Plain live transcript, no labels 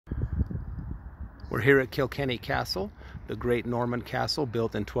We're here at Kilkenny Castle, the great Norman castle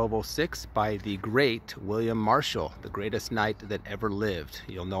built in 1206 by the great William Marshal, the greatest knight that ever lived.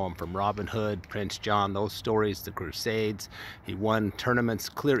 You'll know him from Robin Hood, Prince John, those stories, the Crusades. He won tournaments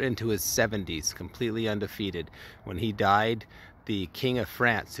clear into his 70s, completely undefeated. When he died, the King of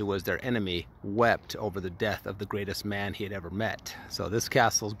France, who was their enemy, wept over the death of the greatest man he had ever met. So this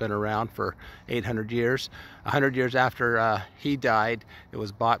castle's been around for 800 years. 100 years after he died, it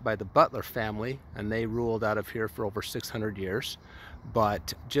was bought by the Butler family, and they ruled out of here for over 600 years.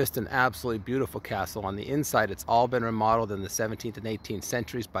 But just an absolutely beautiful castle. On the inside, it's all been remodeled in the 17th and 18th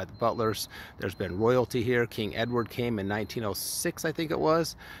centuries by the Butlers. There's been royalty here. King Edward came in 1906, I think it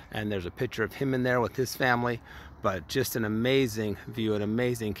was, and there's a picture of him in there with his family. But just an amazing view, an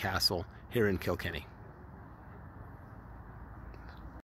amazing castle here in Kilkenny.